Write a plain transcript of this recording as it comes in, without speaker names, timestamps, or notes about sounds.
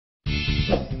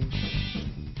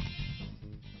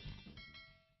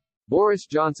Boris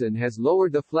Johnson has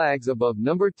lowered the flags above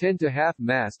No. 10 to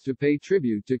half-mast to pay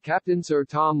tribute to Captain Sir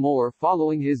Tom Moore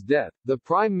following his death. The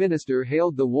Prime Minister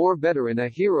hailed the war veteran a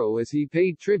hero as he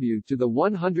paid tribute to the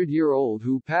 100-year-old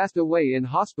who passed away in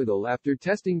hospital after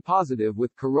testing positive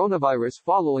with coronavirus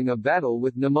following a battle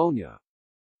with pneumonia.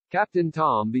 Captain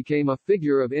Tom became a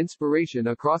figure of inspiration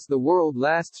across the world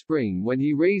last spring when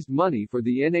he raised money for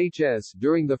the NHS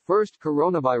during the first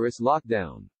coronavirus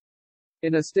lockdown.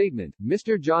 In a statement,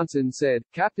 Mr. Johnson said,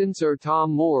 "Captain Sir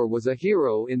Tom Moore was a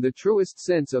hero in the truest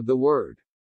sense of the word.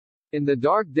 In the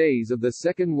dark days of the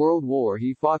Second World War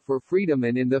he fought for freedom,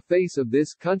 and in the face of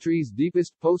this country's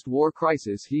deepest post-war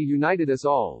crisis he united us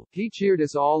all, he cheered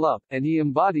us all up, and he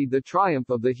embodied the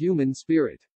triumph of the human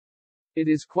spirit. It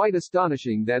is quite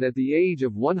astonishing that at the age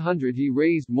of 100 he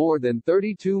raised more than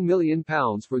 £32 million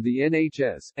for the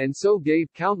NHS, and so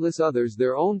gave countless others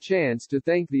their own chance to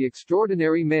thank the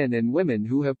extraordinary men and women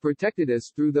who have protected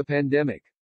us through the pandemic.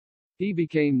 He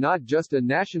became not just a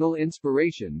national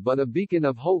inspiration but a beacon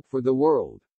of hope for the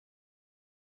world."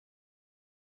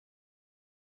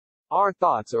 Our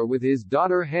thoughts are with his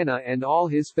daughter Hannah and all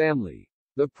his family.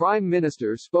 The Prime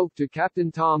Minister spoke to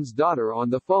Captain Tom's daughter on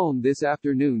the phone this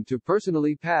afternoon to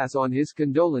personally pass on his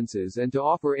condolences and to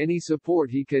offer any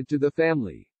support he could to the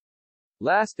family.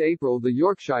 Last April the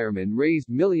Yorkshireman raised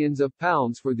millions of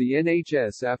pounds for the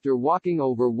NHS after walking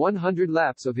over 100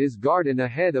 laps of his garden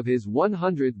ahead of his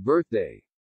 100th birthday.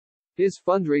 His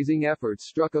fundraising efforts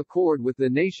struck a chord with the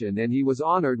nation and he was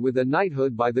honoured with a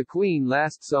knighthood by the Queen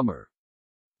last summer.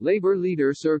 Labour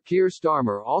leader Sir Keir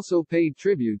Starmer also paid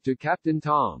tribute to Captain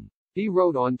Tom. He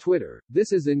wrote on Twitter,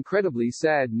 "This is incredibly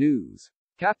sad news.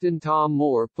 Captain Tom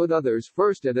Moore put others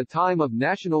first at a time of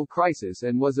national crisis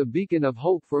and was a beacon of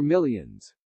hope for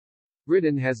millions.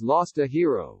 Britain has lost a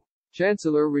hero."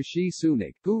 Chancellor Rishi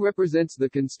Sunak, who represents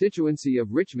the constituency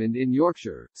of Richmond in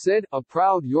Yorkshire, said, "A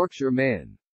proud Yorkshire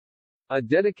man. A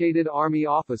dedicated army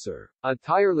officer. A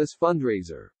tireless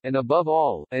fundraiser. And above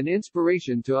all, an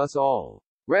inspiration to us all.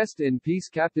 Rest in peace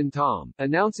Captain Tom."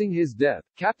 Announcing his death,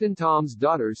 Captain Tom's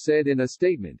daughter said in a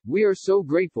statement, "We are so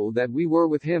grateful that we were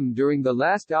with him during the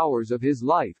last hours of his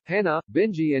life, Hannah,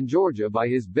 Benji and Georgia by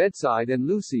his bedside and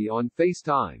Lucy on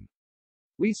FaceTime.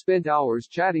 We spent hours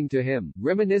chatting to him,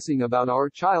 reminiscing about our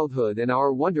childhood and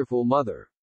our wonderful mother.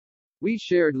 We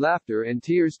shared laughter and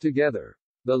tears together.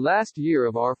 The last year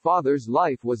of our father's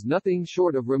life was nothing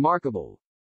short of remarkable.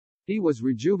 He was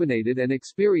rejuvenated and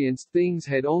experienced things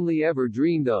he'd only ever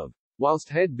dreamed of. Whilst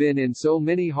had been in so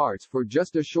many hearts for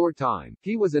just a short time,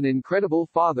 he was an incredible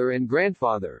father and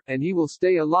grandfather, and he will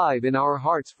stay alive in our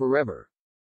hearts forever."